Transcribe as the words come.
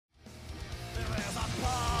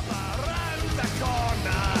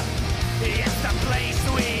the place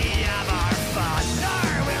we have our fun.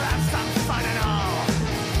 We'll have some fun and all.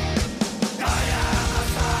 I am a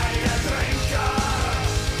cider drinker.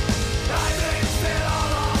 I drink still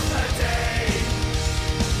all of the day.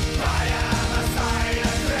 I am a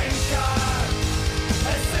cider drinker.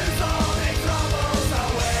 As soon as all the troubles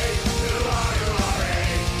away.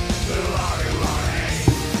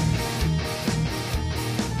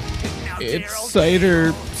 It's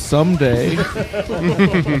cider someday.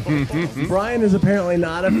 Brian is apparently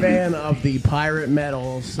not a fan of the pirate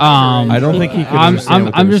metal. I don't think he could understand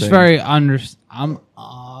what I'm they're just saying. I'm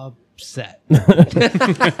upset.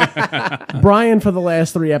 Brian, for the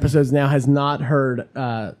last 3 episodes now, has not heard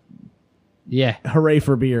Yeah. Hooray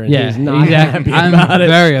for Beer, and Yeah, he's not exactly. happy I'm about it.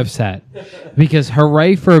 very upset because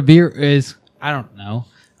 "Hooray for a Beer" is, I don't know,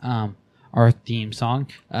 our theme song.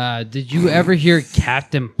 Did you ever hear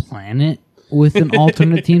Captain Planet with an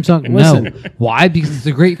alternate theme song? Listen. No. Why? Because it's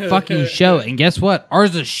a great fucking show, and guess what?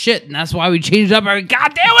 Ours is shit, and that's why we changed up every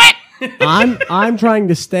goddamn it. I'm trying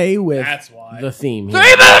to stay with That's why. the theme here.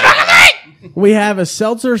 We have a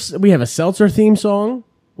seltzer theme song.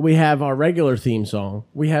 We have our regular theme song.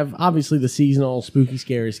 We have obviously the seasonal spooky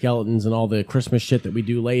scary skeletons and all the Christmas shit that we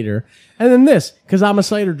do later. And then this, because I'm a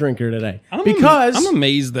cider drinker today. I'm Because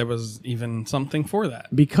amazed there was even something for that.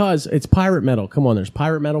 it's pirate metal. Come on, there's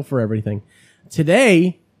pirate metal for everything.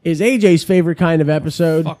 Today is AJ's favorite kind of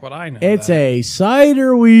episode. Fuck what I know. It's a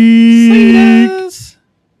cider week.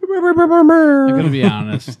 I'm gonna be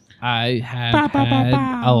honest. I have had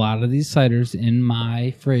a lot of these ciders in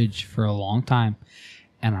my fridge for a long time,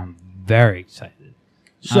 and I'm very excited.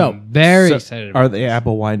 So, I'm very excited. About Are they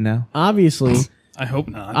apple wine now? obviously, I hope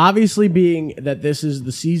not. obviously, being that this is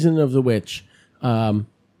the season of the witch,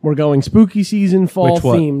 we're going spooky season, fall Which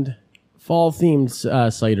what? themed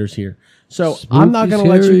ciders here. So I'm not gonna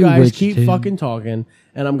let you scary guys witch keep tune. fucking talking,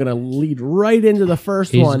 and I'm gonna lead right into the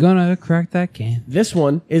first He's one. gonna crack that can. This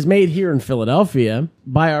one is made here in Philadelphia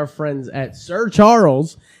by our friends at Sir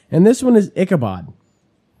Charles, and this one is Ichabod.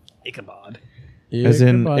 Ichabod. As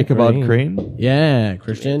in Ichabod Crane? Yeah,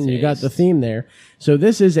 Christian, you got the theme there. So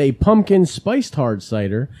this is a pumpkin spiced hard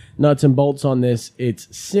cider. Nuts and bolts on this. It's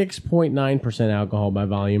 6.9% alcohol by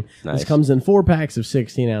volume. Nice. This comes in 4 packs of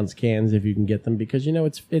 16-ounce cans if you can get them, because you know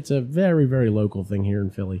it's a very, very local thing here in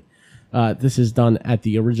Philly. This is done at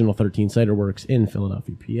the original 13 Cider Works in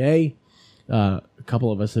Philadelphia, PA. A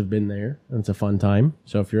couple of us have been there, and it's a fun time.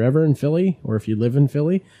 So if you're ever in Philly, or if you live in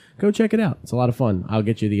Philly, go check it out. It's a lot of fun. I'll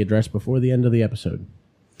get you the address before the end of the episode.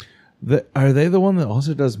 Are they the one that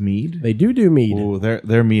also does mead? They do mead. Oh,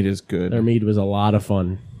 their mead is good. Their mead was a lot of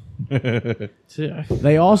fun.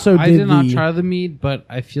 They also I did not try the mead, but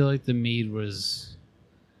I feel like the mead was.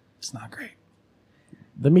 It's not great.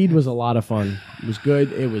 The mead was a lot of fun. It was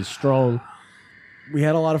good. It was strong. We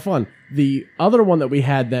had a lot of fun. The other one that we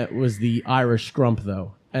had that was the Irish Scrump,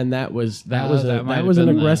 though, and that was that might have an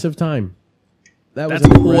been aggressive time. That was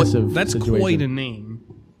That's an aggressive. That's situation. quite a name.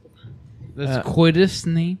 That's coitus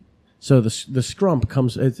name. So the Scrump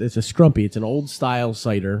comes. It's a Scrumpy. It's an old style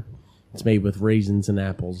cider. It's made with raisins and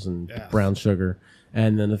apples and brown sugar.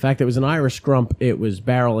 And then the fact that it was an Irish Scrump, it was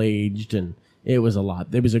barrel aged, and it was a lot.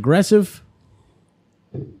 It was aggressive.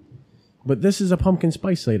 But this is a pumpkin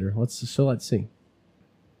spice cider. Let's see.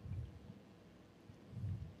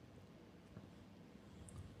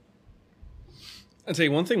 I'd say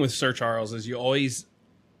one thing with Sir Charles is you always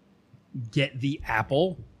get the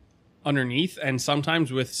apple underneath, and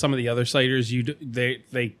sometimes with some of the other ciders,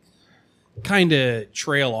 they kind of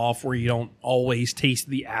trail off where you don't always taste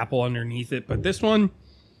the apple underneath it. But this one,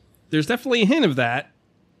 there's definitely a hint of that.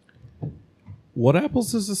 What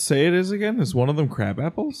apples does it say it is again? Is one of them crab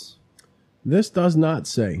apples? This does not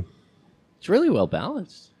say. It's really well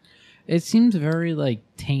balanced. It seems very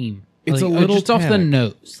tame. It's Like, a little just off the tannic.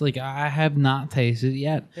 nose. Like I have not tasted it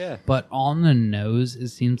yet. Yeah. But on the nose, it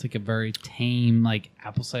seems like a very tame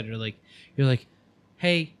apple cider. Like you're like,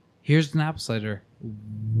 hey, here's an apple cider.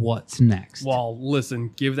 What's next? Well,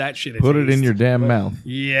 listen, give that shit a Put it in taste. your damn mouth.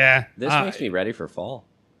 Yeah. This makes me ready for fall.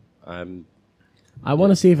 I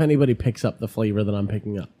want to see if anybody picks up the flavor that I'm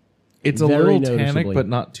picking up. It's a Very little tannic, noticeably. but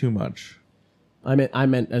not too much. I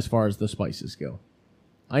meant as far as the spices go.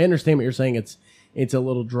 I understand what you're saying. It's a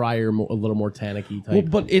little drier, a little more tannic-y type. Well,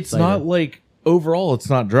 but it's cider. not overall. It's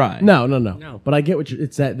not dry. No. But I get what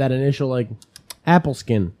it's that initial apple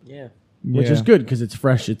skin, Yeah. which Yeah. is good because it's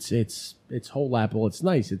fresh. It's whole apple. It's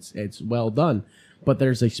nice. It's well done. But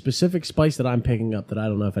there's a specific spice that I'm picking up that I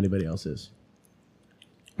don't know if anybody else is.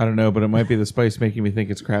 I don't know, but it might be the spice making me think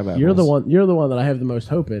it's crab apples. You're the one. You're the one that I have the most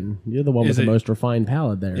hope in. You're the one Is with it- the most refined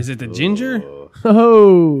palate there. Is it the ginger?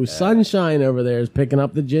 Oh, sunshine over there is picking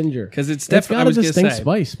up the ginger 'Cause it's got I a was gonna distinct say,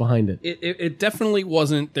 spice behind it. It definitely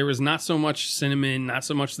wasn't. There was not so much cinnamon, not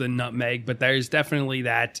so much the nutmeg, but there's definitely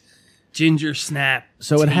that ginger snap.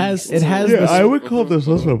 So it has taste. Yeah, this, I would call this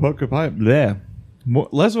less of a pumpkin pie. Bleh.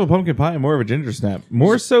 Less of a pumpkin pie and more of a ginger snap.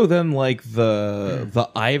 More so than like the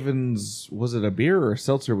Ivan's. Was it a beer or a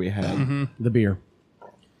seltzer we had? the beer.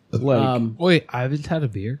 Like, Wait, Ivan's had a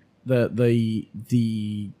beer?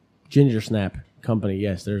 The ginger snap company.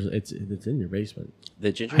 Yes, it's in your basement.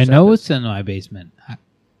 The ginger. I know snap it's in my basement.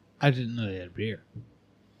 I didn't know they had beer.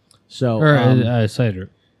 So Or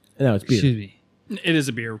cider. no, it's beer. Excuse me. It is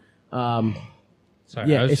a beer. Sorry,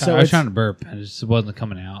 Yeah, I was, so I was it's- trying to burp and it just wasn't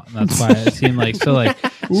coming out. And that's why it seemed like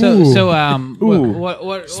Ooh.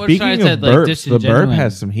 what speaking I of said, burps, like, the burp disingenuine.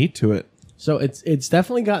 has some heat to it. So it's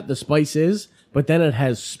definitely got the spices, but then it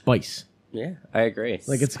has spice. Yeah, I agree.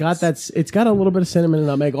 Like it's got a little bit of cinnamon and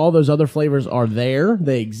nutmeg. All those other flavors are there,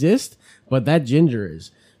 they exist, but that ginger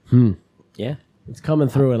is yeah, it's coming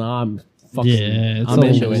through, and I'm fucking Yeah, it's I'm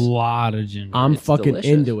into a it. lot of ginger. I'm It's fucking delicious.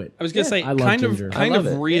 into it. I was gonna say I love kind ginger. of I love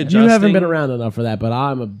it. readjusting. You haven't been around enough for that, but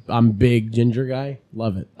I'm big ginger guy.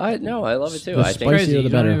 Love it. I love it too. The I think spicy- Crazy, the you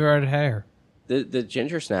better. don't even red hair. the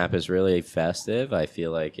ginger snap is really festive. I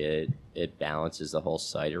feel like it balances the whole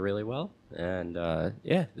cider really well, and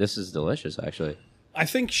yeah, this is delicious actually. I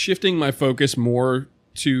think shifting my focus more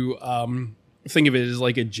to think of it as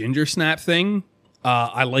like a ginger snap thing.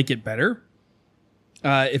 I like it better.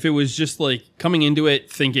 If it was just like coming into it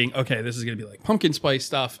thinking, okay, this is going to be like pumpkin spice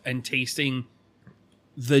stuff and tasting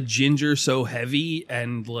the ginger so heavy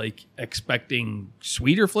and like expecting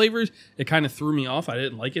sweeter flavors, it kind of threw me off. I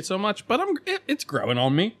didn't like it so much, but it's growing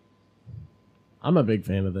on me. I'm a big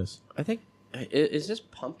fan of this. I think is this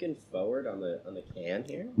pumpkin forward on the can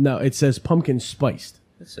here? No, it says pumpkin spiced.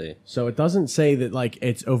 Let's see. So it doesn't say that like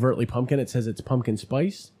it's overtly pumpkin. It says it's pumpkin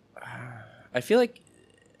spice. I feel like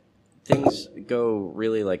things go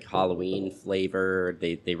really like Halloween flavor.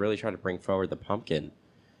 They really try to bring forward the pumpkin,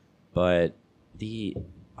 but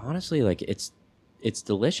honestly, like it's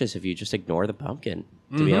delicious if you just ignore the pumpkin.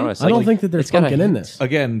 To be honest, I don't Like, think that there's it's got a pumpkin in hint. this.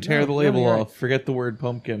 Again, tear the label you're right. off. Forget the word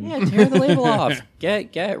pumpkin. Yeah, tear the label off.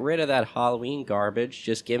 Get rid of that Halloween garbage.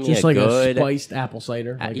 Just give me Just a like good. a spiced apple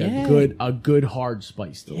cider, like yeah. a good hard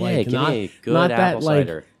spiced. Yeah, like give not, me a good not that apple like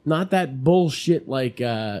cider. not that bullshit like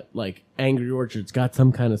Angry Orchard's got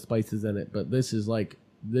some kind of spices in it, but this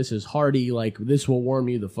is hearty. Like this will warm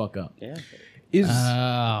you the fuck up. Yeah, Is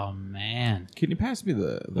Oh man, can you pass me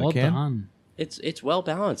the well can? done. it's well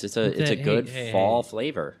balanced. It's a good hey, fall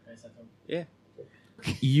flavor. Yeah.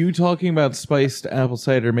 You talking about spiced apple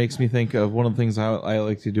cider makes me think of one of the things I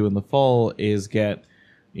like to do in the fall is get,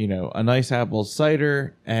 a nice apple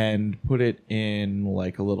cider and put it in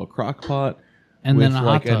like a little crock pot And with then a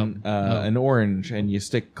like hot tub. an orange, and you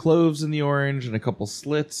stick cloves in the orange and a couple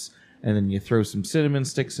slits, and then you throw some cinnamon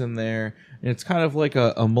sticks in there, and it's kind of like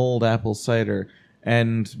a mulled apple cider.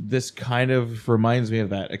 And this kind of reminds me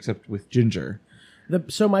of that, except with ginger.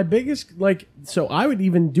 So my biggest so I would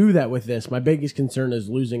even do that with this. My biggest concern is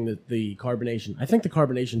losing the carbonation. I think the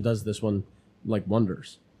carbonation does this one like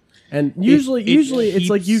wonders. And usually it's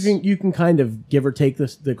like you can kind of give or take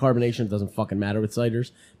this the carbonation. It doesn't fucking matter with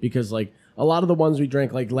ciders because like a lot of the ones we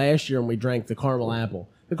drank like last year when we drank the caramel apple.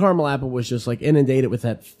 The caramel apple was just like inundated with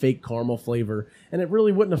that fake caramel flavor, and it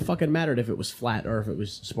really wouldn't have fucking mattered if it was flat or if it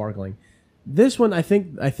was sparkling. This one, I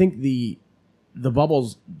think the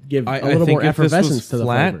bubbles give a little more if this was effervescence to the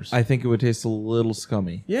flat, flavors. I think it would taste a little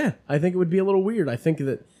scummy. Yeah, I think it would be a little weird. I think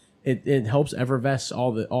that it helps effervesce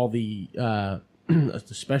all the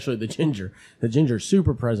especially the ginger. The ginger is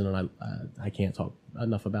super present, and I can't talk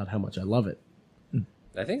enough about how much I love it.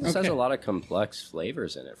 I think this has a lot of complex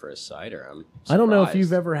flavors in it for a cider. I don't know if surprised.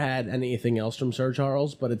 you've ever had anything else from Sir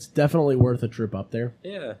Charles, but it's definitely worth a trip up there.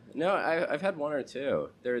 Yeah, no, I've had one or two.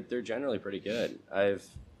 They're generally pretty good. I've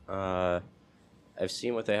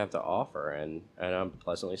seen what they have to offer, and I'm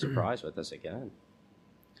pleasantly surprised with this again.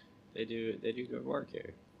 They do good work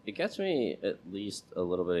here. It gets me at least a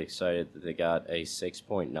little bit excited that they got a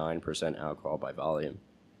 6.9% alcohol by volume.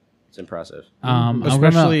 It's impressive. I'm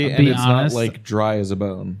Especially, gonna and be it's honest. not like dry as a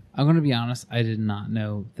bone. I'm gonna be honest. I did not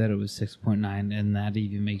know that it was 6.9, and that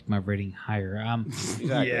even makes my rating higher.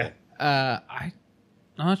 Exactly. Yeah. I'm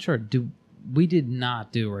not sure. We did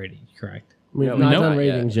not do a rating, correct? We've No, not no, done not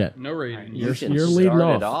yet. ratings yet. No rating. You can you're leading start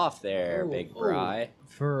off. it off there, Big Bry.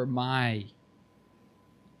 For my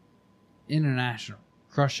international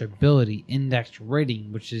crushability index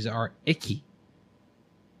rating, which is our icky,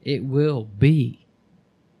 it will be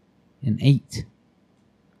an 8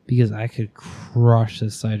 because I could crush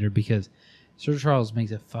this cider because Sir Charles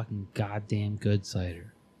makes a fucking goddamn good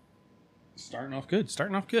cider. Starting off good.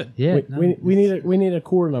 Yeah, we need a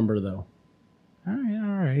core number though. All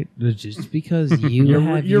right. Just because you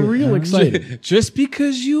You're real excited. Just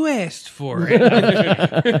because you asked for it.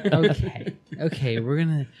 Okay. We're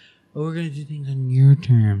gonna do things on your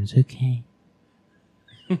terms. Okay.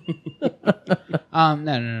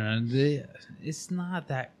 No. It's not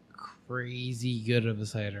that crazy good of a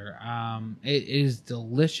cider. It is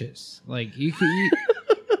delicious. Like you could eat.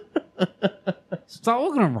 Stop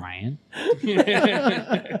looking at Ryan.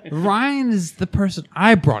 Ryan is the person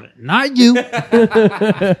I brought it, not you.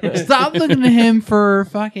 Stop looking at him for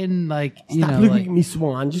fucking Stop looking at me,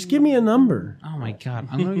 Swan. Just give me a number. Oh my god,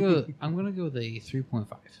 I'm gonna go with a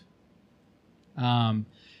 3.5.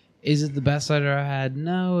 Is it the best cider I had?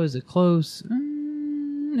 No. Is it close?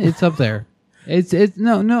 It's up there. It's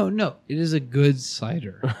no. It is a good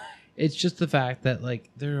cider. It's just the fact that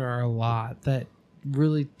there are a lot that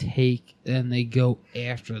really take and they go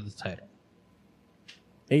after the title.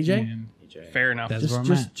 AJ? And Fair enough. that's where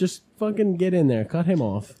I'm at. Just fucking get in there. Cut him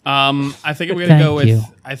off. I think we're gonna go Thank you. with.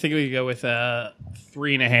 I think we go with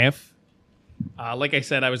 3.5. Like I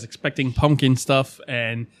said, I was expecting pumpkin stuff,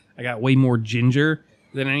 and I got way more ginger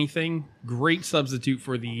than anything. Great substitute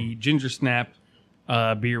for the ginger snap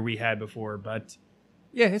beer we had before, but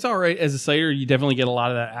yeah, it's all right as a cider. You definitely get a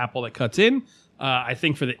lot of that apple that cuts in. I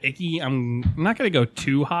think for the icky, I'm not going to go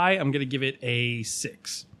too high. I'm going to give it a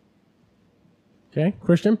 6. Okay,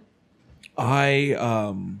 Christian? I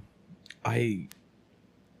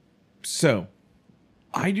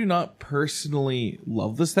do not personally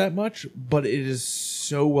love this that much, but it is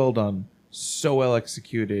so well done, so well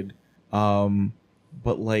executed. But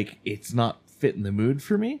it's not fit in the mood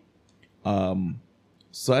for me.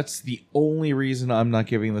 So that's the only reason I'm not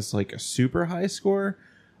giving this a super high score.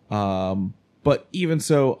 But even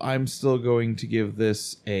so, I'm still going to give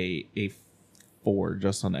this a 4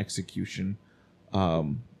 just on execution.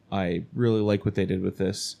 I really like what they did with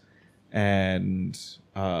this, and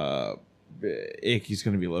icky's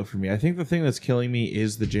going to be low for me. I think the thing that's killing me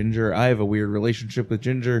is the ginger. I have a weird relationship with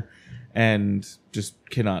ginger, and just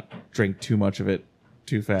cannot drink too much of it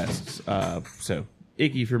too fast. So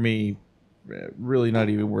icky for me, really not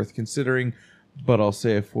even worth considering. But I'll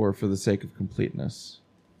say a 4 for the sake of completeness.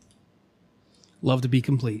 Love to be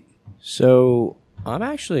complete. So I'm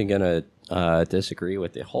actually gonna disagree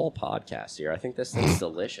with the whole podcast here. I think this thing's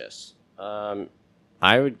delicious. I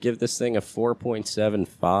would give this thing a 4.75.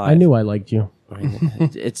 I knew I liked you.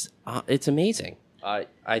 It's amazing. I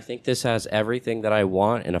think this has everything that I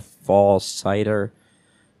want in a fall cider.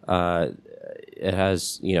 It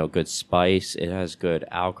has good spice. It has good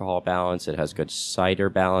alcohol balance. It has good cider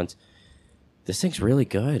balance. This thing's really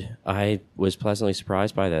good. I was pleasantly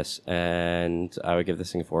surprised by this, and I would give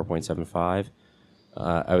this thing a 4.75.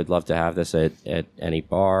 I would love to have this at any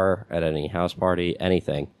bar, at any house party,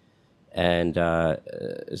 anything. And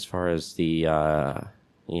as far as the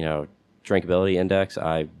drinkability index,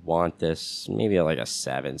 I want this maybe at a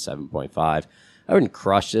 7.5. I wouldn't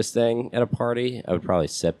crush this thing at a party. I would probably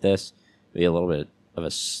sip this, be a little bit of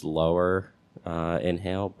a slower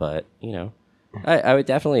inhale, but I would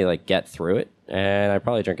definitely get through it, and I'd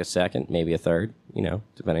probably drink a second, maybe a third,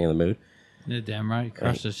 depending on the mood. Yeah, damn right,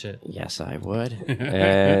 crush this shit. Yes, I would.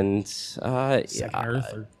 And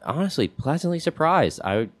honestly, pleasantly surprised.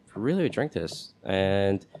 I would drink this,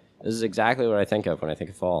 and this is exactly what I think of when I think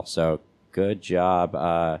of fall. So good job,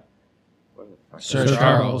 Sir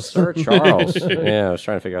Charles. Sir Charles. Yeah, I was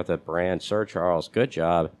trying to figure out that brand. Sir Charles. Good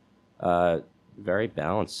job. Very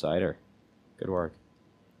balanced cider. Good work.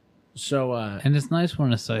 So, And it's nice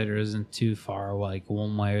when a cider isn't too far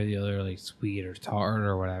one way or the other, sweet or tart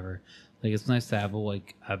or whatever. It's nice to have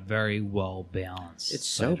a very well balanced. It's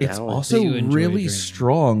so It's balanced. also that you enjoy really drinking.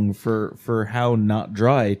 strong for how not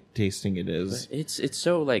dry tasting it is. It's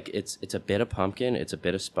so it's a bit of pumpkin, it's a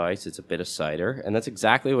bit of spice, it's a bit of cider, and that's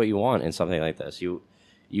exactly what you want in something like this. You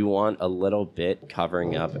want a little bit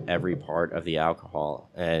covering up every part of the alcohol,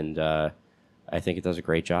 and I think it does a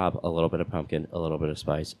great job. A little bit of pumpkin, a little bit of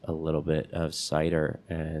spice, a little bit of cider,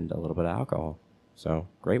 and a little bit of alcohol. So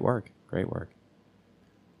great work. Great work.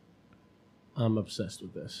 I'm obsessed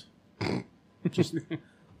with this.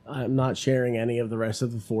 I'm not sharing any of the rest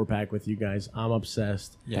of the 4-pack with you guys. I'm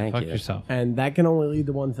obsessed. Yeah, Thank fuck you. yourself. And that can only lead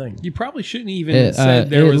to one thing. You probably shouldn't even said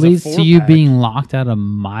there It was leads a to you 4-pack. being locked out of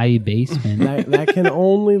my basement. That can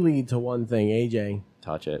only lead to one thing, AJ.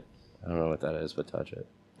 Touch it. I don't know what that is, but touch it.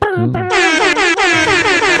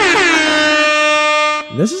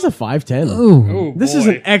 This is a 510. Ooh, This is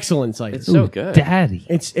an excellent cider. It's so good. daddy.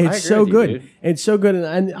 It's agree so with you, good. dude. It's so good,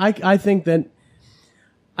 and I think that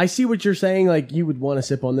I see what you're saying. Like you would want to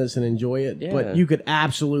sip on this and enjoy it, Yeah. but you could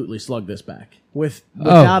absolutely slug this back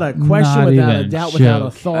without a question, not without a even doubt, without a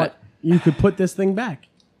joke. thut. You could put this thing back.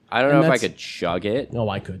 I don't And know if I that's- could chug it. No,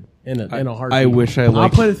 I could in a heartbeat. I wish I I'll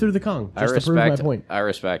liked. put it through the Kong I just to prove my respect. point. I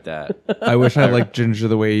respect that. I wish I liked ginger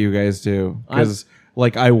the way you guys do, because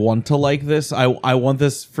like I want to like this. I want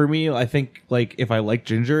this for me. I think like if I like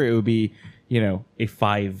ginger, it would be a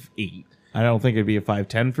 5.8. I don't think it'd be a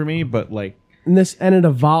 5.10 for me, but like And it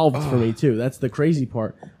evolved for me too. That's the crazy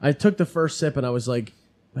part. I took the first sip and I was like,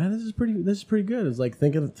 man, this is pretty good. It's like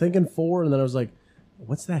thinking 4, and then I was like,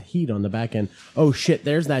 what's that heat on the back end? Oh shit,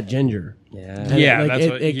 there's that ginger. Yeah. And Yeah, it, that's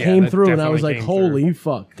it, what- it yeah, came that through, and I was definitely like, came through. holy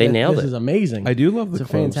fuck. They nailed This it. is amazing. I do love the It's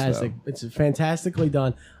a cloves, fantastic. though. It's fantastically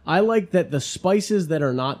done. I like that the spices that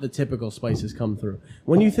are not the typical spices come through.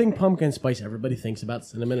 When you think pumpkin spice, everybody thinks about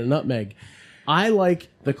cinnamon and nutmeg. I like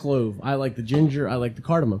the clove. I like the ginger. I like the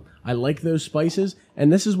cardamom. I like those spices,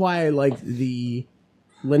 and this is why I liked the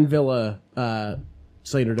Linvilla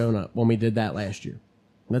Slater donut when we did that last year.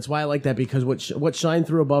 That's why I like that, because what shined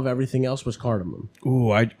through above everything else was cardamom.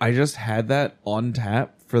 ooh, I just had that on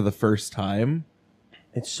tap for the first time.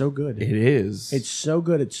 It's so good. It is. It's so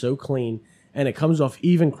good. It's so clean, and it comes off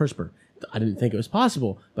even crisper. I didn't think it was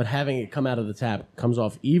possible, but having it come out of the tap comes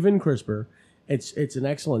off even crisper. It's an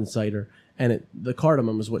excellent cider, and the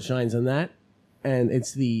cardamom is what shines in that, and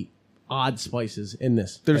it's the odd spices in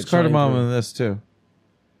this. There's that shine cardamom through. in this too.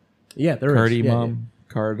 Yeah, there is. Yeah, Cardamom.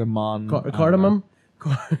 yeah. Cardamom.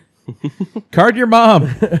 Card your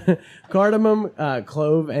mom. Cardamom,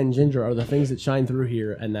 clove, and ginger are the things that shine through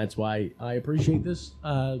here, and that's why I appreciate this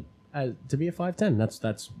to be a 510.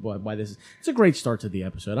 That's why this is. It's a great start to the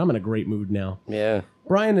episode. I'm in a great mood now. Yeah.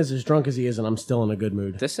 Brian is as drunk as he is, and I'm still in a good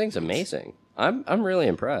mood. This thing's amazing. I'm really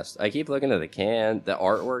impressed. I keep looking at the can. The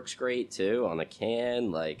artwork's great too on the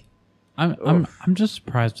can. Like, I'm just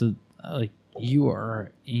surprised that like you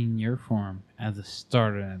are in your form at the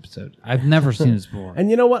start of an episode. I've never seen this before.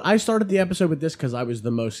 And you know what? I started the episode with this because I was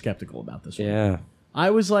the most skeptical about this one. yeah.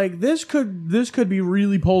 I was like, this could be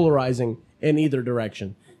really polarizing in either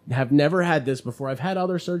direction. Have never had this before. I've had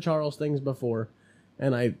other Sir Charles things before,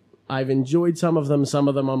 and I've enjoyed some of them. Some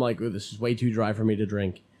of them I'm like, ooh, this is way too dry for me to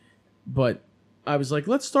drink. But I was like,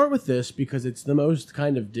 let's start with this because it's the most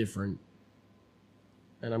kind of different.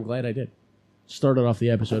 And I'm glad I did. Started off the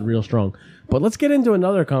episode real strong. But let's get into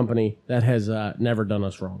another company that has never done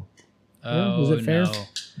us wrong. Oh, is it fair? no.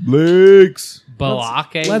 Blake's.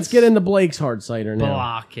 Balakes. Let's get into Blake's hard cider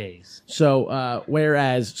now. Balakes. So,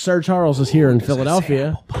 whereas Sir Charles is here in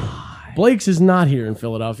Philadelphia, Blake's is not here in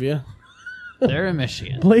Philadelphia. They're in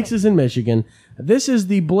Michigan. Blake's is in Michigan. This is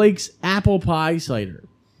the Blake's Apple Pie Cider.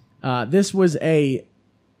 This was a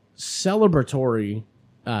celebratory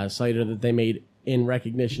cider that they made in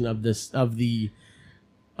recognition of the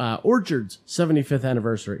Orchard's 75th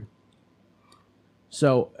anniversary.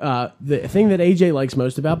 So the thing that AJ likes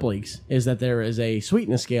most about Blake's is that there is a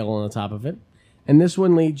sweetness scale on the top of it, and this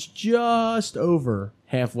one leads just over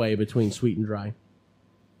halfway between sweet and dry.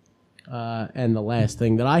 And the last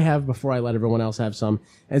thing that I have before I let everyone else have some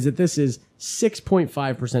is that this is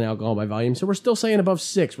 6.5% alcohol by volume. So we're still saying above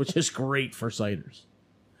 6, which is great for ciders.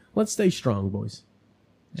 Let's stay strong, boys.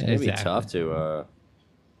 It's gonna be tough to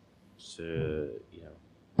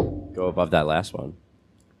go above that last one.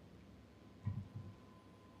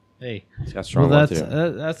 Hey, It's got strong well, one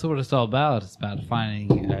too. that's what it's all about. It's about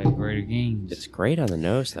finding greater gains. It's great on the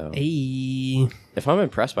nose though. Hey. If I'm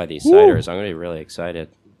impressed by these ciders, I'm gonna be really excited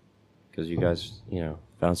because you guys,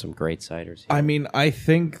 found some great ciders. Here. I mean, I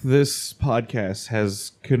think this podcast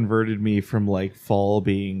has converted me from like fall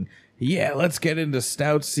being, yeah, let's get into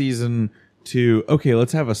stout season to, okay,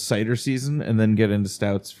 let's have a cider season and then get into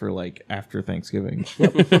stouts for like after Thanksgiving.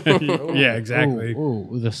 Yeah, exactly.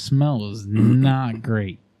 Ooh, the smell is not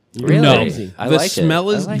great. Really? No, I the like it. smell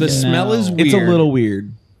is I like the it. smell is No. weird. It's a little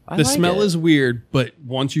weird. I The like smell it. is weird, but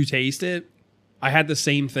once you taste it, I had the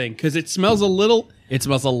same thing because it smells a little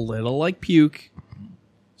like puke.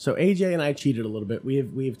 So AJ and I cheated a little bit. We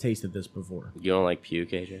have tasted this before. You don't like puke,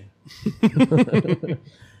 AJ?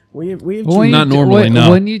 We have When cheated. you Not t- normally, when, no.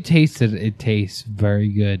 When you taste it, it tastes very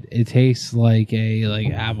good. It tastes like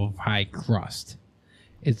apple pie crust.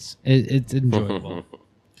 It's enjoyable.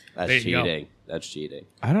 That's There you go. cheating. That's cheating.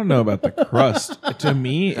 I don't know about the crust. To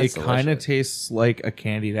me, That's it kind of delicious. tastes like a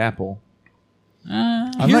candied apple.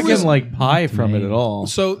 I'm Here not was- getting like pie from it at all.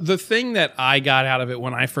 So the thing that I got out of it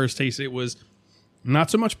when I first tasted it was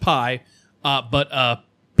not so much pie, but a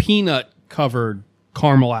peanut covered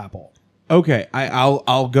caramel apple. Okay,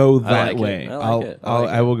 I'll go that like it. way. I like it. I like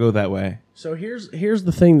I will go that way. So here's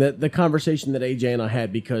the thing that the conversation that AJ and I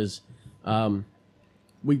had because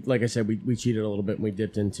we like I said we cheated a little bit and we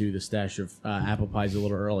dipped into the stash of apple pies a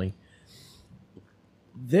little early.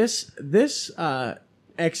 This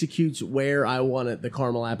executes where I wanted the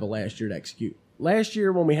caramel apple last year to execute. Last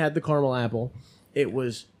year when we had the caramel apple, it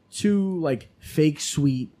was too like fake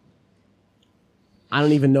sweet. I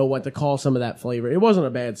don't even know what to call some of that flavor. It wasn't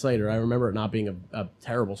a bad cider. I remember it not being a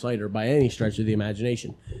terrible cider by any stretch of the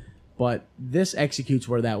imagination. But this executes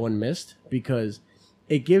where that one missed because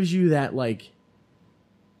it gives you that like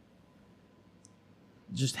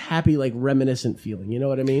just happy, like reminiscent feeling. You know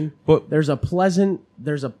what I mean? But there's a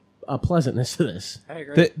pleasantness to this. I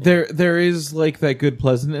agree. There is like that good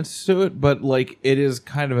pleasantness to it, but like it is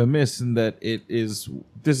kind of a miss in that this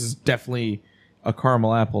is definitely a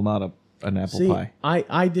caramel apple, not an apple pie.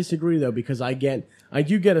 I disagree though because I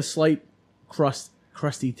do get a slight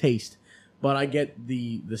crusty taste, but I get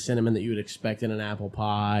the cinnamon that you would expect in an apple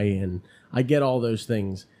pie, and I get all those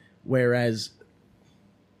things. Whereas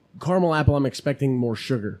caramel apple, I'm expecting more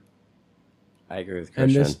sugar. I agree with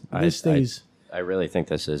And Christian. this thing's I really think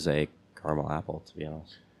this is a caramel apple, to be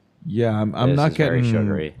honest. Yeah, I'm This not is very getting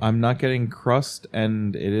sugary. I'm not getting crust,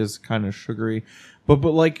 and it is kind of sugary, but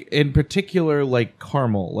like in particular, like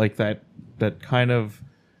caramel, like that kind of,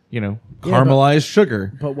 caramelized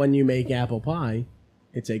sugar. but when you make apple pie,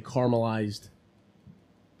 it's a caramelized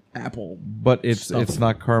apple. But it's stuff.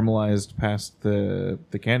 not caramelized past the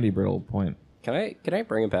candy brittle point. Can I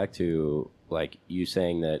bring it back to like you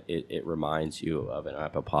saying that it reminds you of an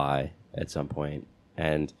apple pie at some point?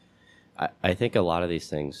 And I think a lot of these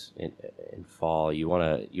things in fall, you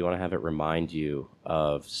wanna have it remind you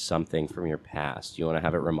of something from your past. You wanna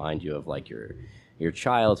have it remind you of like your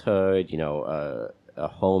childhood. A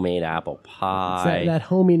homemade apple pie, It's that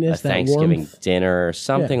hominess, a that Thanksgiving warmth. dinner,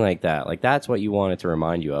 something like that. Like that's what you want it to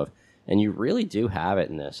remind you of, and you really do have it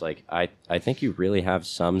in this. Like I think you really have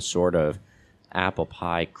some sort of apple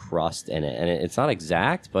pie crust in it, and it's not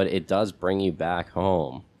exact, but it does bring you back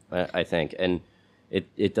home. I think, and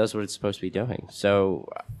it does what it's supposed to be doing. So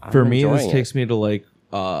For me, this enjoying it. takes me to like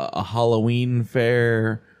a Halloween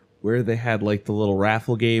fair where they had like the little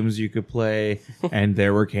raffle games you could play, and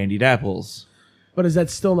there were candied apples. But is that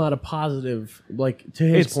still not a positive? Like to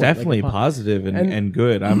his It's point, like, definitely a positive and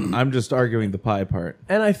good. I'm just arguing the pie part.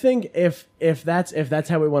 And I think if that's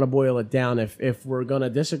how we want to boil it down, if we're gonna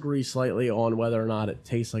disagree slightly on whether or not it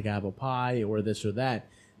tastes like apple pie or this or that,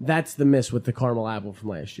 that's the miss with the caramel apple from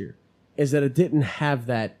last year, is that it didn't have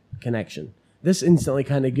that connection. This instantly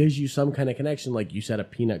kind of gives you some kind of connection, like you said, a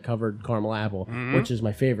peanut covered caramel apple, which is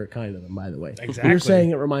my favorite kind of them, by the way. Exactly. You're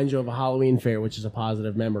saying it reminds you of a Halloween fair, which is a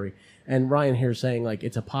positive memory. And Ryan here saying like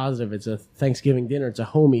it's a positive, it's a Thanksgiving dinner, it's a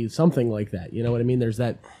homey, something like that. You know what I mean? There's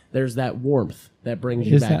that warmth that brings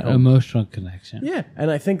you Is back that home. emotional connection? Yeah,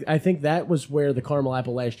 and I think that was where the caramel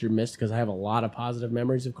apple last year missed, because I have a lot of positive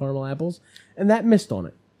memories of caramel apples, and that missed on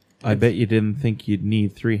it. I bet you didn't think you'd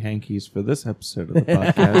need 3 hankies for this episode of the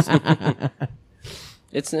podcast.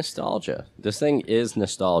 It's nostalgia. This thing is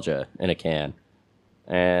nostalgia in a can,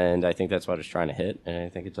 and I think that's what it's trying to hit, and I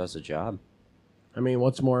think it does the job. I mean,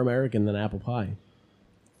 what's more American than apple pie?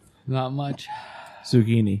 Not much.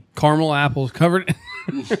 Zucchini. Caramel apples covered.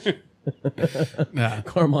 Yeah.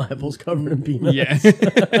 Caramel apples covered in peanuts.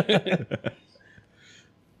 Yeah.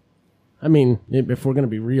 I mean, if we're gonna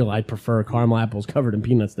be real, I'd prefer caramel apples covered in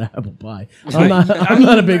peanuts to apple pie. I'm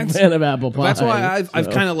not a big fan of apple pie. That's why I've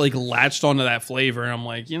so. kind of like latched onto that flavor, and I'm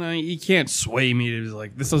like, you can't sway me to be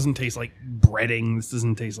like, this doesn't taste like breading. This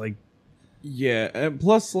doesn't taste like. Yeah, and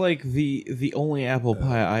plus, like, the only apple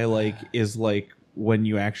pie I like is, like, when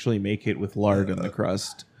you actually make it with lard in the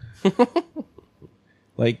crust.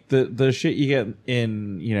 Like, the shit you get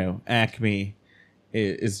in, Acme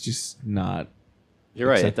is just not... You're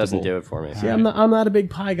right. It doesn't acceptable. do it for me. See, I'm not a big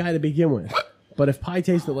pie guy to begin with. But if pie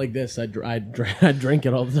tasted like this, I'd drink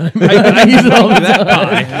it all the time. I'd eat it all the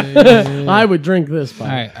time. I would drink this All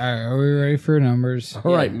pie. right. Are we ready for numbers?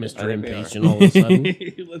 All right, I Mr. think we are. Impatient all of a sudden.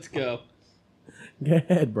 Let's go. Go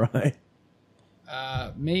ahead, Brian.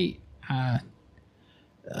 Me, a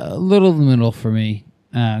little in the middle for me.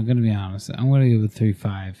 I'm gonna be honest. I'm gonna go with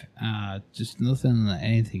 3.5. Just nothing,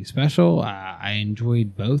 anything special. I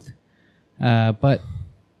enjoyed both, but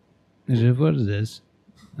it is what it is.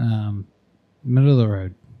 Middle of the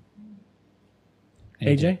road.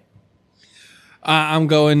 AJ? I'm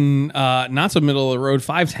going not so middle of the road.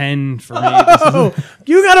 5.10 for me. Oh,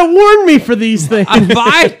 you gotta warn me for these things.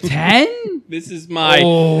 5.10. This is my.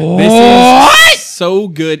 Oh. This is so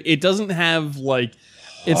good. It doesn't have like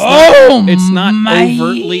It's not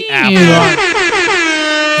overtly apple.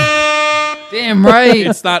 Damn right.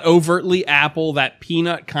 It's not overtly apple. That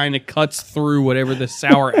peanut kind of cuts through whatever the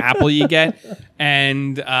sour apple you get.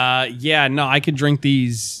 And yeah, no, I could drink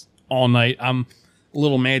these all night. I'm a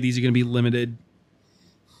little mad these are going to be limited.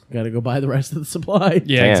 Got to go buy the rest of the supply.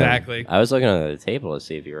 Yeah, Damn. exactly. I was looking under the table to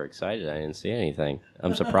see if you were excited. I didn't see anything.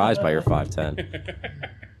 I'm surprised by your 510.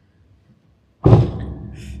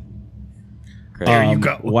 There you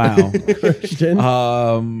go. Wow.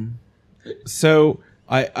 Christian. So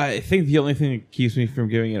I think the only thing that keeps me from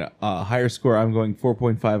giving it a higher score, I'm going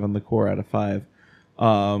 4.5 on the core out of 5,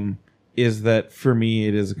 is that for me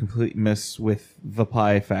it is a complete miss with the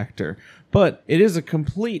pie factor. But it is a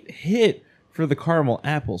complete hit for the caramel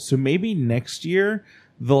apple. So maybe next year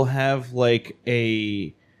they'll have like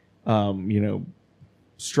a,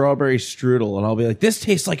 strawberry strudel, and I'll be like, this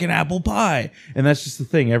tastes like an apple pie. And that's just the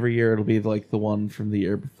thing. Every year it'll be like the one from the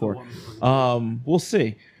year before. We'll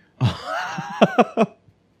see.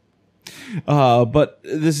 But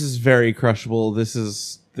this is very crushable. This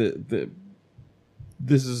is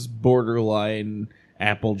this is borderline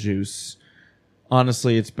apple juice.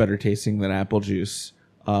 Honestly, it's better tasting than apple juice.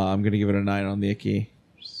 I'm gonna give it a 9 on the icky.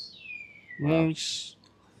 Wow.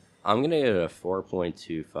 I'm going to give it a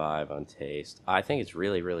 4.25 on taste. I think it's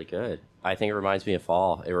really, really good. I think it reminds me of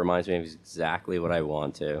fall. It reminds me of exactly what I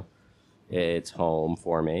want to. It's home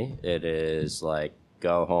for me. It is like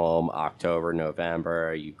go home, October,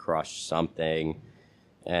 November, you crush something,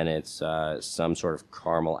 and it's some sort of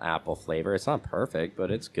caramel apple flavor. It's not perfect,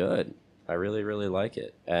 but it's good. I really, really like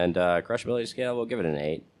it. And crushability scale, we'll give it an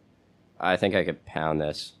 8. I think I could pound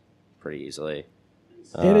this pretty easily.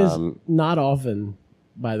 It is not often,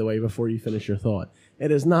 by the way, before you finish your thought,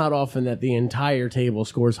 it is not often that the entire table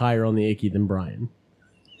scores higher on the icky than Brian.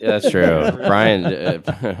 Yeah, that's true. Brian,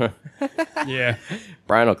 Yeah.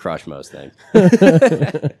 Brian will crush most things.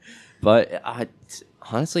 But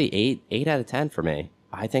honestly, 8 out of 10 for me.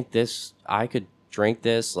 I think this, I could drink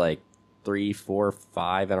this like 3, 4,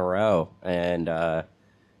 5 in a row and,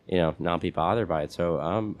 not be bothered by it. So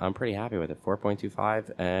I'm pretty happy with it.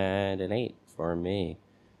 4.25 and an 8 for me.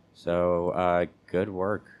 So good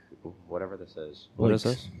work. Whatever this is. What is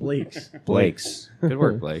this? Blake's. Good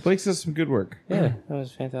work, Blake. Blake says some good work. Yeah, that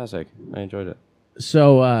was fantastic. I enjoyed it.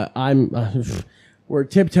 So we're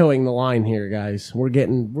tiptoeing the line here, guys. We're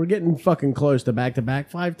getting fucking close to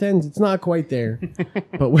back-to-back 510s. It's not quite there,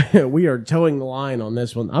 but we are towing the line on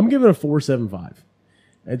this one. I'm giving it a 4.75.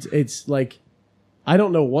 It's like, I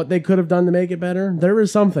don't know what they could have done to make it better. There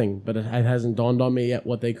is something, but it hasn't dawned on me yet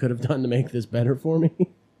what they could have done to make this better for me.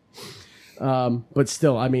 But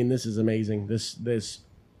still, I mean, this is amazing. This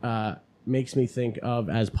makes me think of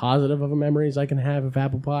as positive of a memory as I can have of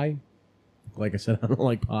apple pie. Like I said, I don't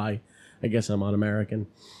like pie. I guess I'm un-American.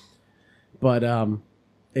 But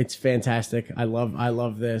it's fantastic. I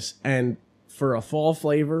love this. And for a fall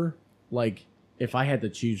flavor, like if I had to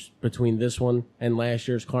choose between this one and last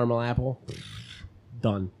year's caramel apple,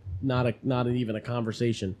 done. Not even a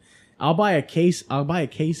conversation. I'll buy a case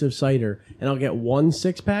of cider and I'll get 1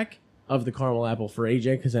 6-pack of the caramel apple for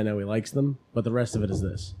AJ because I know he likes them, but the rest of it is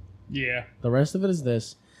this. Yeah. The rest of it is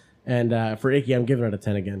this. And for Icky, I'm giving it a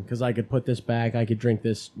 10 again because I could put this back. I could drink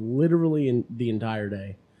this literally in the entire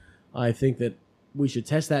day. I think that we should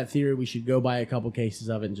test that theory. We should go buy a couple cases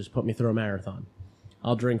of it and just put me through a marathon.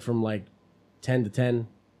 I'll drink from like 10 to 10,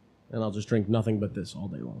 and I'll just drink nothing but this all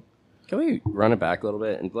day long. Can we run it back a little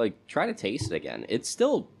bit and like try to taste it again? It's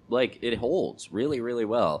still like it holds really, really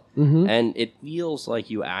well, and it feels like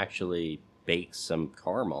you actually bake some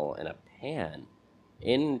caramel in a pan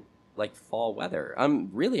in like fall weather. I'm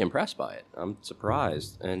really impressed by it. I'm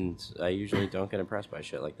surprised, and I usually don't get impressed by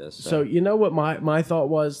shit like this. So you know what my thought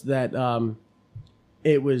was that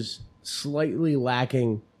it was slightly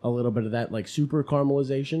lacking a little bit of that like super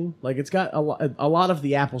caramelization. Like it's got a lot of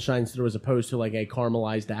the apple shines through as opposed to like a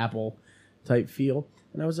caramelized apple type feel.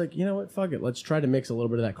 And I was like, you know what, fuck it. Let's try to mix a little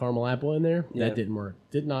bit of that caramel apple in there. Yeah. That didn't work.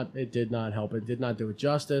 It did not help. It did not do it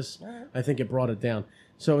justice. I think it brought it down.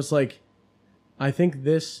 So it's like, I think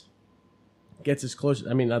this gets us close.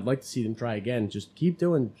 I mean, I'd like to see them try again. Just keep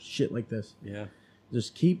doing shit like this. yeah,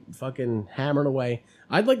 Just keep fucking hammering away.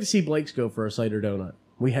 I'd like to see Blake's go for a cider donut.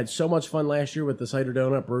 We had so much fun last year with the cider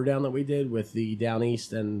donut brew down that we did with the Down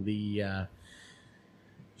East and the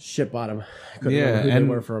Ship Bottom. Couldn't remember who they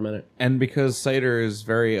were for a minute. And because cider is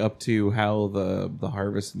very up to how the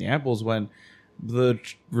harvest and the apples went, the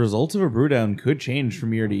results of a brew down could change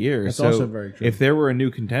from year to year. That's so also very true. If there were a new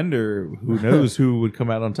contender, who knows who would come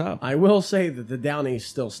out on top? I will say that the Down East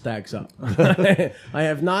still stacks up. I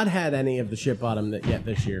have not had any of the Ship Bottom yet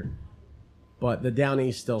this year. but the down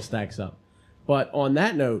east still stacks up. But on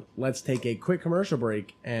that note, let's take a quick commercial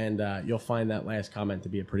break, and you'll find that last comment to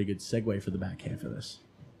be a pretty good segue for the back half of this.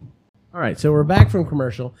 All right, so we're back from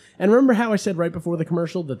commercial. And remember how I said right before the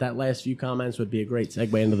commercial that last few comments would be a great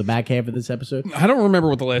segue into the back half of this episode? I don't remember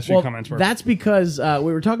what the last few comments were. That's because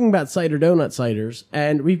we were talking about cider donut ciders,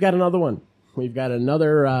 and we've got another one. We've got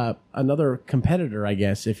another competitor, I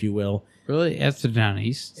guess, if you will. Really? That's the down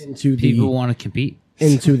east. Into the- People want to compete.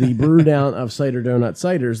 Into the brew down of cider donut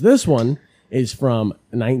ciders. This one is from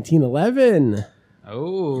 1911.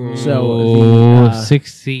 Oh, So the,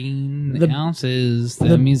 16 ounces.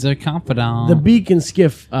 That means they're confidant. the Beacon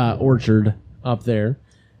Skiff orchard up there.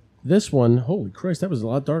 This one, holy Christ, that was a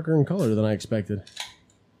lot darker in color than I expected.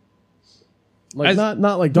 Like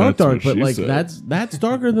not like dark, That's what but she like said. that's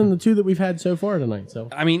darker than the two that we've had so far tonight. So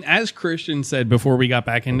I mean, as Christian said before we got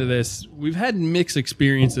back into this, we've had mixed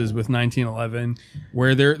experiences with 1911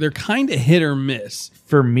 where they're kind of hit or miss.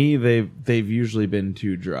 For me, they've usually been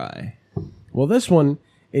too dry. well, this one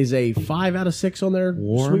is a 5 out of 6 on their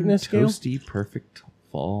Warm, sweetness scale. toasty, perfect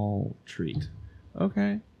fall treat.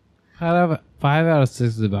 Okay. 5 out of 6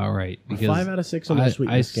 is about right. Because 5 out of 6 on their I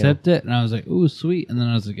sweetness scale. sipped it and I was like, ooh, sweet. And then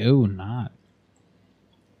I was like, oh, not.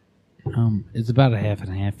 It's about a half and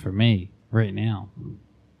a half for me right now.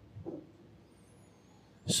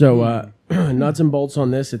 So nuts and bolts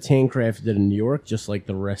on this. It's handcrafted in New York, just like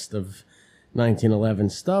the rest of 1911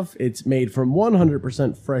 stuff. It's made from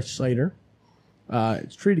 100% fresh cider.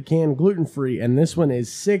 It's treated can, gluten free, and this one is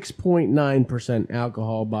 6.9%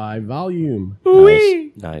 alcohol by volume.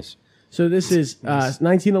 Nice. So this is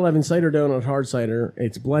 1911 cider donut hard cider.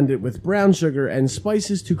 It's blended with brown sugar and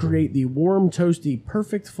spices to create the warm, toasty,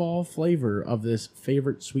 perfect fall flavor of this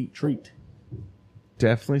favorite sweet treat.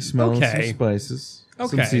 Definitely smelling Okay. some spices,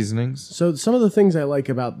 some Okay. seasonings. So some of the things I like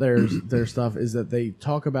about their stuff is that they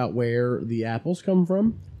talk about where the apples come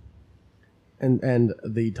from and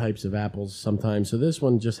the types of apples sometimes. So this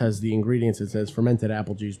one just has the ingredients. It says fermented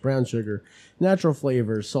apple juice, brown sugar, natural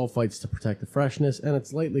flavors, sulfites to protect the freshness, and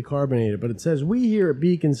it's lightly carbonated. But it says, we here at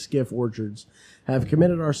Beacon Skiff Orchards have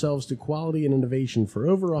committed ourselves to quality and innovation for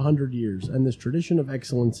over 100 years, and this tradition of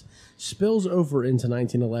excellence spills over into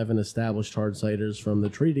 1911 established hard ciders from the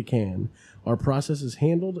tree to can. Our process is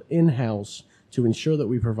handled in-house to ensure that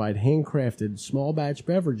we provide handcrafted small batch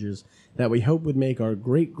beverages that we hope would make our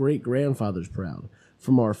great-great-grandfathers proud.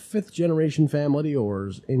 From our 5th generation family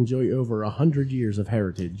oars, enjoy over 100 years of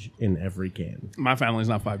heritage in every can. My family's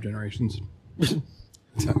not 5 generations.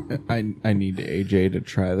 I need AJ to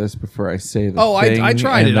try this before I say the Oh, thing. I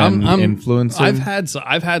tried it. and then I'm influence him.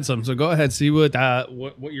 I've had some. So go ahead, see what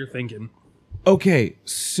you're thinking. Okay,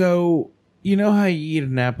 so you know how you eat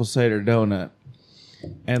an apple cider donut,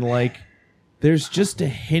 and like, there's just a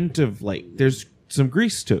hint of like, there's some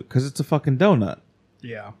grease to it because it's a fucking donut.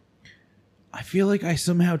 Yeah. I feel like I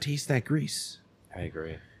somehow taste that grease. I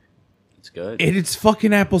agree. It's good. And it's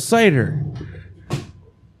fucking apple cider.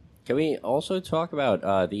 Can we also talk about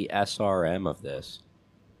the SRM of this?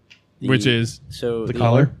 Which is the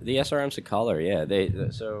color? The SRM's a color, yeah.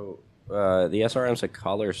 The SRM's a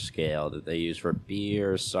color scale that they use for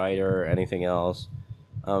beer, cider, anything else.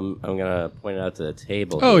 I'm gonna point it out to the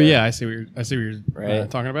table. Oh here. yeah, I see what you're Right.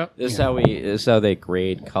 talking about. This is how they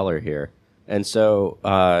grade color here. And so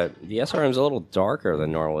the SRM's a little darker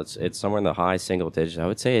than normal. It's somewhere in the high single digits. I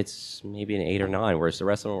would say it's maybe an 8 or 9, whereas the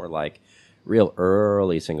rest of them were like real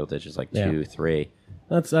early single digits, like Yeah. 2, 3.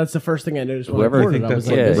 That's the first thing I noticed when Whoever- I I poured think it. I that's was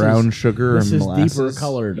like like, this brown is, sugar this and is molasses. deeper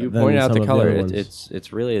colored. You than pointed out some the of color. other ones.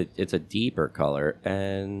 It's really a deeper color,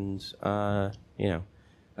 and I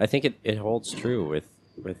think it holds true with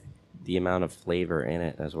the amount of flavor in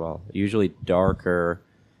it as well. Usually darker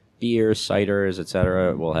beers, ciders,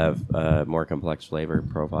 etc. will have a more complex flavor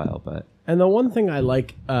profile, but And the one thing I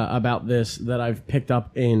like about this that I've picked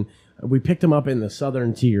up we picked them up in the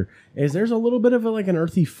southern tier, is there's a little bit of an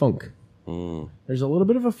earthy funk. There's a little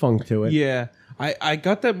bit of a funk to it. Yeah, I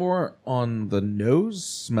got that more on the nose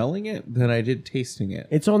smelling it than I did tasting it.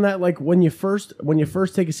 It's on that like when you first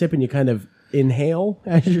take a sip and you kind of inhale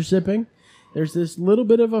as you're sipping. There's this little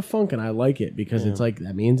bit of a funk, and I like it because it's like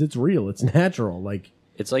that means it's real, it's natural. Like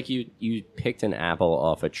it's like you picked an apple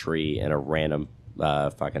off a tree in a random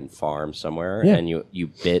fucking farm somewhere, Yeah. and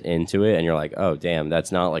you bit into it, and you're like, oh damn,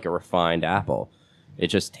 that's not like a refined apple. It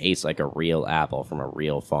just tastes like a real apple from a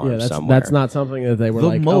real farm somewhere. that's not something that they were The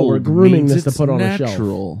like, mold we're grooming means this to it's put on a shelf.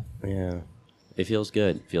 natural. Yeah, it feels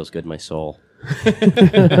good. It feels good in my soul.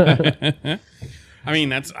 I mean,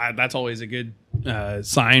 that's always a good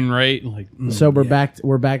sign, right? Like, So we're back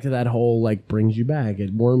to that whole like brings you back.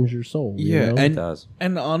 It warms your soul. you Yeah, know? It does.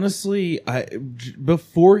 and honestly,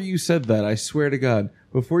 before you said that, I swear to God,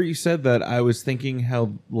 before you said that, I was thinking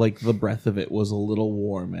how like the breath of it was a little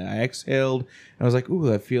warm, and I exhaled, and I was like, "Ooh,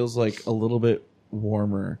 that feels like a little bit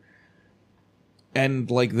warmer."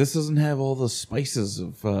 And like this doesn't have all the spices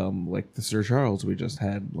of like the Sir Charles we just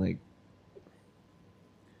had. Like,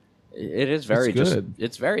 It is very just. good.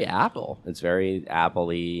 It's very apple. It's very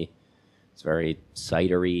appley. It's very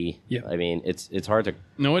cidery. Yeah. I mean, it's hard to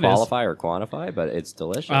No, it is. qualify or quantify, but it's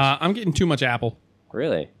delicious. I'm getting too much apple.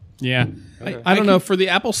 Really. Yeah. I don't know. For the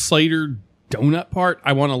apple cider donut part,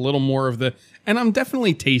 I want a little more of the... And I'm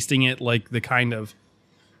definitely tasting it like the kind of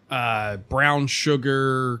brown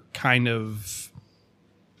sugar kind of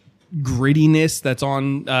grittiness that's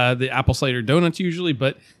on the apple cider donuts usually.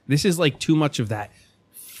 But this is like too much of that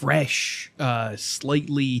fresh,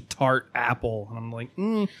 slightly tart apple. And I'm like,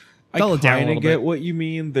 I dull it down a kind little of get bit. what you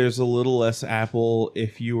mean. There's a little less apple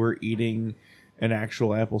if you were eating an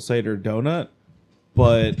actual apple cider donut,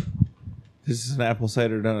 but this is an apple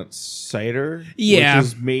cider donut cider, Yeah. which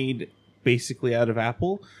is made basically out of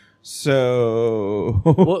apple. So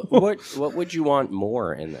what would you want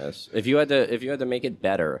more in this? If you had to make it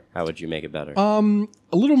better, how would you make it better?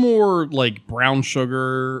 A little more like brown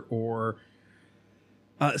sugar or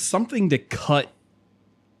something to cut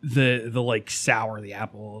the like sour the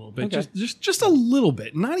apple a little bit. Okay. Just a little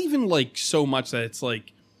bit. Not even like so much that it's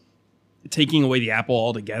like taking away the apple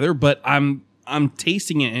altogether, but I'm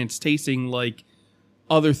tasting it and it's tasting like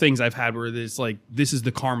other things I've had where it's like this is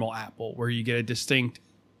the caramel apple where you get a distinct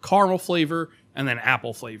caramel flavor and then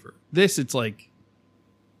apple flavor. This it's like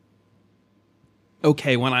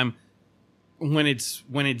okay, when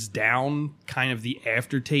it's down, kind of the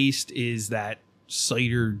aftertaste is that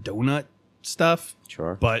cider donut stuff.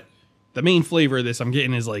 Sure. But the main flavor of this I'm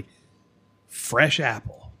getting is like fresh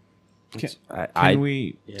apple. can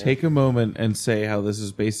we take a moment and say how this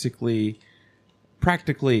is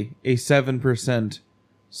practically a 7%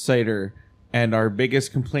 cider, and our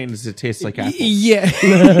biggest complaint is it tastes like apples? Yeah.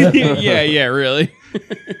 yeah, really.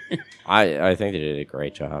 I think they did a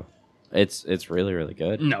great job. It's really, really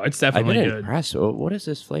good. No, it's I've definitely been good. impressed. What is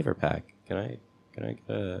this flavor pack? Can I get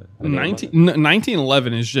a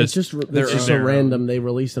 1911 is It's just just so random. They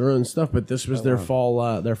release their own stuff, but this was their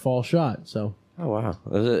fall shot. So Oh wow!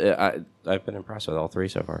 I've been impressed with all three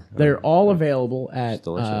so far. they're all available at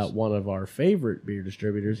delicious. one of our favorite beer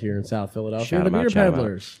distributors here in South Philadelphia, Shout the 'em out, Beer shout 'em out.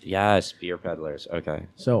 Peddlers. Yes, Beer Peddlers. Okay.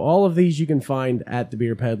 So all of these you can find at the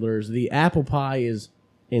Beer Peddlers. The apple pie is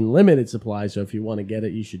in limited supply, so if you want to get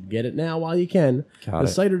it, you should get it now while you can. Got The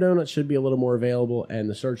it. cider donut should be a little more available, and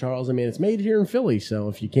the Sir Charles, I mean, it's made here in Philly, so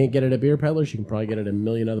if you can't get it at Beer Peddlers, you can probably get it at a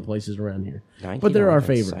million other places around here. But they're our 1911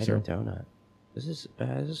 favorites. Cider So. donut. This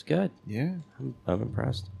is good. Yeah. I'm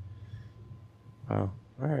impressed. Wow.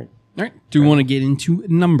 All right. All right. Do we want to get into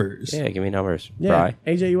numbers? Yeah, give me numbers. Yeah,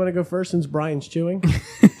 Bri. AJ, you want to go first since Brian's chewing?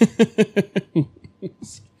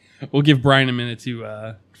 We'll give Brian a minute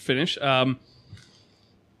to finish. I'll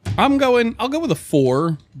go with a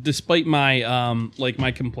 4, despite my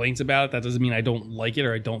my complaints about it. That doesn't mean I don't like it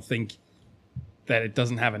or I don't think that it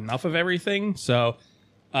doesn't have enough of everything. So,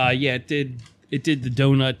 it did the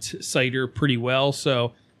donut cider pretty well.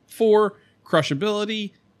 So, 4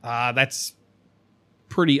 crushability. That's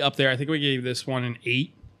pretty up there. I think we gave this one an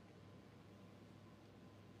 8.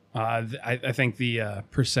 I think the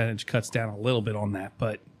percentage cuts down a little bit on that,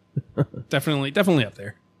 but definitely up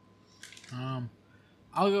there.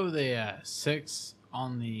 I'll go with a 6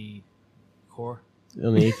 on the core.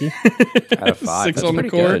 On the icky? Out of 5. 6 That's on the pretty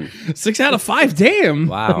core. good. 6 out of 5. Damn.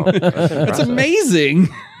 Wow. That's amazing.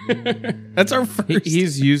 That's our first.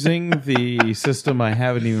 He's using the system I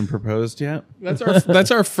haven't even proposed yet.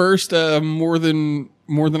 That's our first more than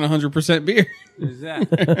 100% beer. Is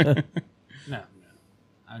that? No.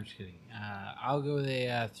 I'm just kidding. I'll go with a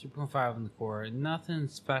 3.5 on the core. Nothing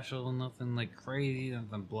special, nothing like crazy,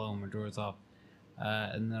 nothing blowing my doors off.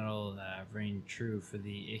 And that'll ring true for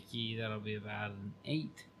the icky. That'll be about an 8.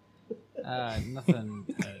 Nothing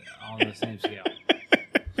on the same scale.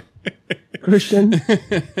 Christian?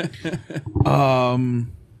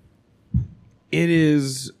 It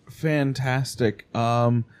is fantastic.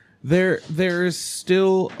 There is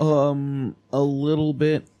still a little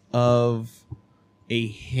bit of a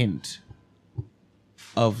hint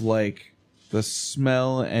of like the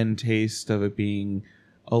smell and taste of it being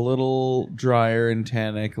a little drier and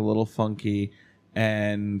tannic, a little funky,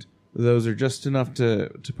 and those are just enough to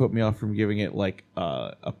put me off from giving it like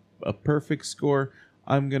a perfect score.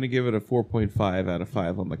 I'm gonna give it a 4.5 out of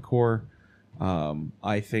 5 on the core.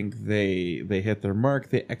 I think they hit their mark.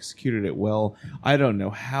 They executed it well. I don't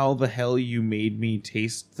know how the hell you made me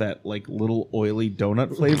taste that like little oily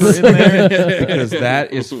donut flavor in there because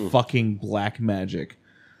that is fucking black magic.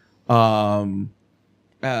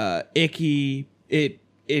 Icky.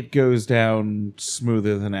 It goes down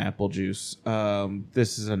smoother than apple juice.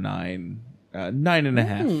 This is a 9,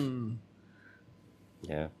 9.5.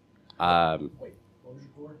 Yeah.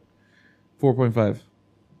 4.5.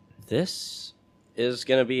 This is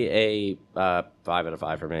going to be a 5 out of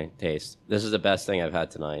 5 for me. Taste. This is the best thing I've had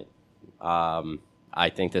tonight. I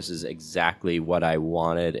think this is exactly what I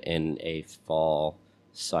wanted in a fall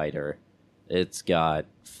cider. It's got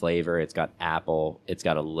flavor. It's got apple. It's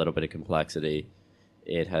got a little bit of complexity.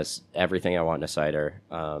 It has everything I want in a cider.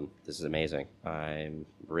 This is amazing. I'm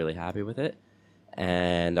really happy with it.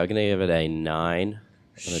 And I'm going to give it a 9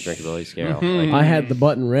 on the drinkability scale. I had the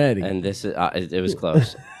button ready. And this is it was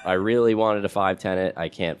close. I really wanted to 510 it. I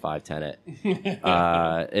can't 510 it.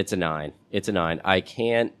 It's a 9. It's a 9. I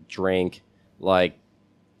can't drink like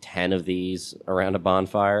 10 of these around a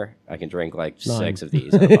bonfire. I can drink like 6 of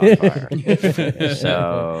these at a bonfire.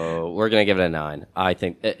 So we're gonna give it a 9. I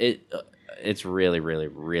think it's really, really,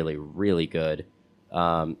 really, really good.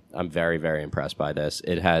 I'm very, very impressed by this.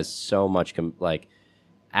 It has so much like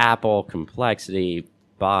apple complexity,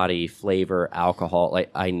 body, flavor, alcohol.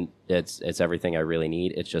 Like it's everything I really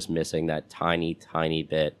need. It's just missing that tiny, tiny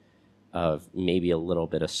bit of maybe a little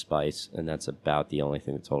bit of spice, and that's about the only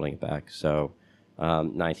thing that's holding it back. So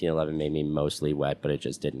 1911 made me mostly wet, but it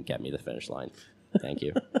just didn't get me the finish line. Thank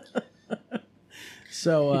you.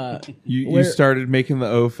 So You started making the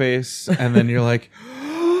O face, and then you're like,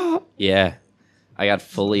 Yeah. I got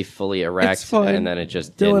fully erect, It's fine. and then it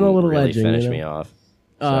just Doing didn't a little really edging, finish you know? me off.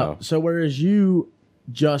 so whereas you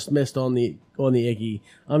just missed on the icky,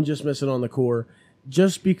 I'm just missing on the core,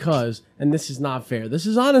 just because. And this is not fair. This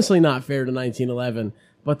is honestly not fair to 1911.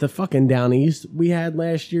 But the fucking Down East we had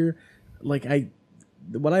last year, like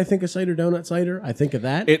when I think of donut cider, I think of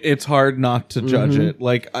that. it's hard not to judge it.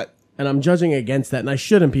 Like, And I'm judging against that, and I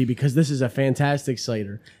shouldn't be, because this is a fantastic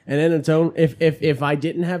cider. And in its own, if I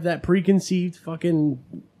didn't have that preconceived fucking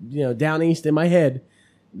Down East in my head,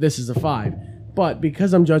 this is a 5. But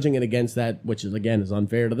because I'm judging it against that, which is again is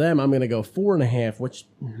unfair to them, I'm going to go 4.5, which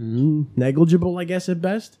negligible, I guess, at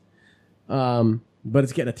best. But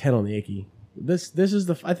it's getting a 10 on the icky.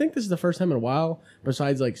 I think this is the first time in a while,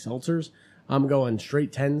 besides like seltzers, I'm going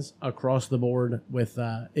straight 10s across the board with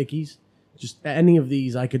ickies. Just any of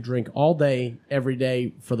these I could drink all day, every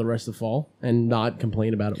day for the rest of fall and not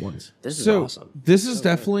complain about it once. This is awesome. This is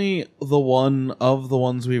definitely the one of the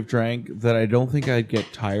ones we've drank that I don't think I'd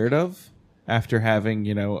get tired of after having,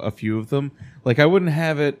 a few of them. Like, I wouldn't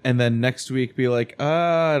have it and then next week be like,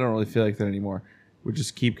 I don't really feel like that anymore. We'd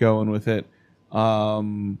just keep going with it.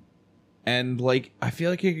 And, like, I feel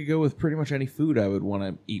like it could go with pretty much any food I would want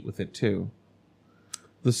to eat with it, too.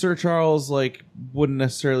 The Sir Charles, like, wouldn't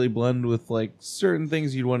necessarily blend with, like, certain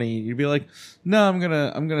things you'd want to eat. You'd be like, no, I'm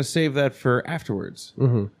gonna save that for afterwards.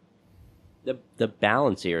 Mm-hmm. The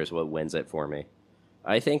balance here is what wins it for me.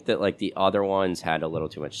 I think that, like, the other ones had a little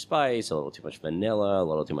too much spice, a little too much vanilla, a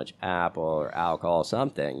little too much apple or alcohol,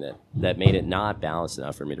 something that made it not balanced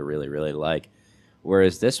enough for me to really, really like.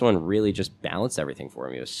 Whereas this one really just balanced everything for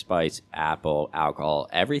me with spice, apple, alcohol,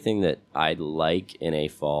 everything that I'd like in a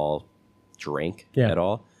fall drink at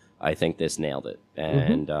all. I think this nailed it.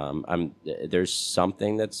 And there's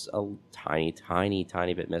something that's a tiny, tiny,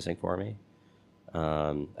 tiny bit missing for me.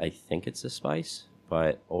 I think it's the spice,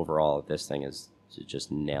 but overall, this thing is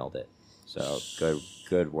just nailed it. So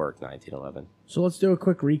good work, 1911. So let's do a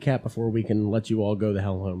quick recap before we can let you all go the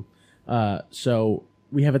hell home. So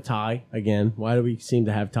we have a tie again. Why do we seem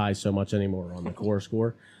to have ties so much anymore on the core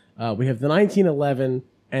score? We have the 1911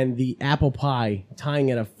 and the apple pie tying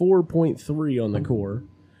at a 4.3 on the core,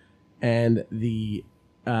 and the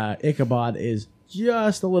Ichabod is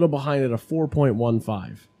just a little behind at a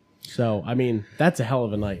 4.15. So I mean, that's a hell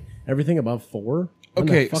of a night. Everything above 4. When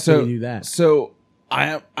the fuck do you do that? So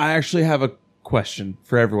I actually have a question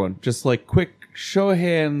for everyone. Just like quick show of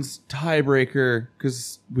hands, tiebreaker,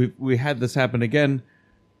 because we had this happen again.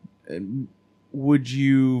 Would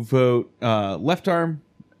you vote left arm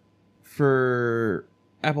for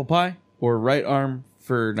apple pie or right arm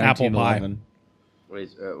for 1911?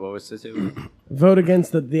 Wait, what was this? Two? Vote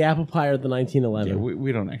against the apple pie or the 1911. Yeah,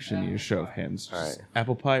 we don't actually need a show of hands. Just All right.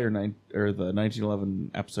 apple pie or the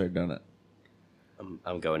 1911 apple cider donut.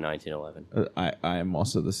 I'm going 1911. I am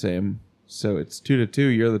also the same. So it's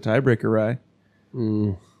 2-2. You're the tiebreaker, Rye.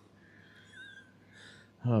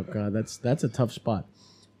 Oh god, that's a tough spot.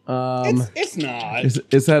 It's not.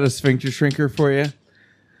 Is that a sphincter shrinker for you?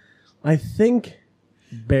 I think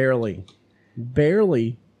barely,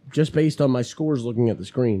 just based on my scores looking at the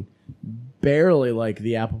screen, barely like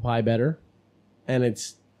the apple pie better, and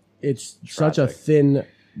it's such a thin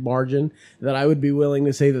margin that I would be willing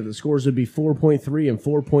to say that the scores would be 4.3 and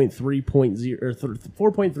 4.3.0 or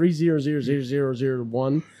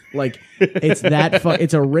 4.3000001. Like it's that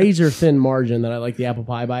it's a razor thin margin that I like the apple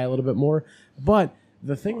pie by a little bit more. But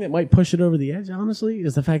the thing that might push it over the edge, honestly,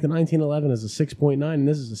 is the fact that 1911 is a 6.9 and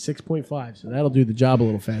this is a 6.5. So that'll do the job a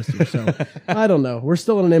little faster. So I don't know. We're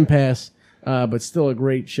still in an impasse, but still a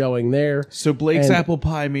great showing there. So Blake's And- apple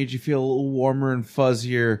pie made you feel a little warmer and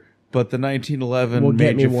fuzzier, but the 1911 Will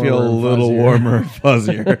get made me you feel warmer a and little fuzzier. warmer and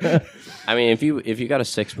fuzzier. I mean, if you got a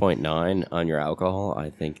 6.9 on your alcohol, I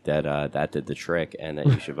think that that did the trick, and that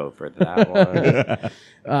you should vote for that one.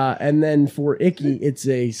 And then for Icky, it's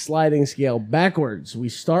a sliding scale backwards. We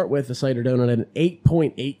start with the cider donut at an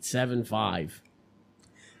 8.875.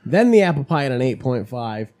 Then the apple pie at an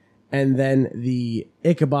 8.5. And then the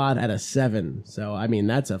Ichabod at a 7. So, I mean,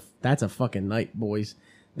 that's a fucking night, boys.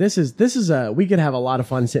 This is we could have a lot of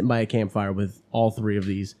fun sitting by a campfire with all three of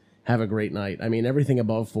these. Have a great night. I mean, everything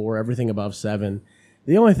above 4, everything above 7.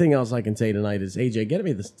 The only thing else I can say tonight is, AJ, get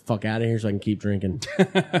me the fuck out of here so I can keep drinking.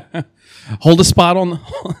 Hold a spot on the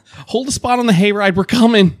hayride. We're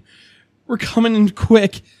coming in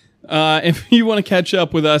quick. If you want to catch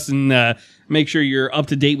up with us and make sure you're up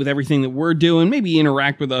to date with everything that we're doing, maybe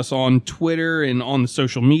interact with us on Twitter and on the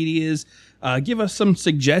social medias. Give us some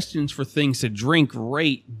suggestions for things to drink,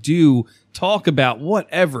 rate, do, talk about,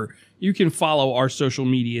 whatever. You can follow our social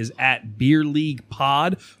medias at Beer League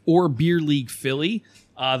Pod or Beer League Philly.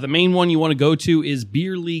 The main one you want to go to is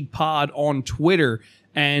Beer League Pod on Twitter.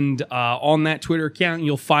 And on that Twitter account,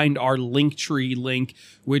 you'll find our Linktree link,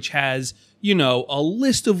 which has, a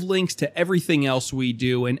list of links to everything else we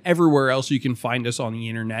do and everywhere else you can find us on the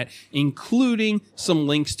internet, including some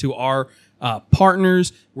links to our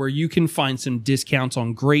partners where you can find some discounts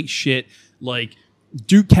on great shit like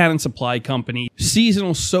Duke Cannon Supply Company,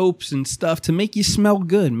 seasonal soaps and stuff to make you smell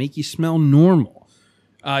good, make you smell normal.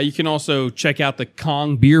 You can also check out the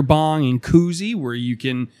Kong Beer Bong and Koozie where you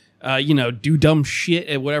can, do dumb shit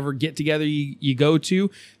at whatever get together you go to.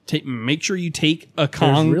 Make sure you take a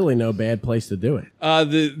Kong. There's really no bad place to do it.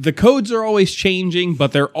 The codes are always changing,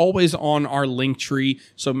 but they're always on our link tree.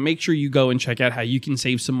 So make sure you go and check out how you can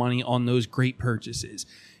save some money on those great purchases.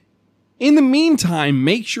 In the meantime,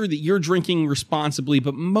 make sure that you're drinking responsibly,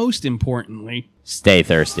 but most importantly, Stay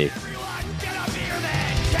thirsty. Everyone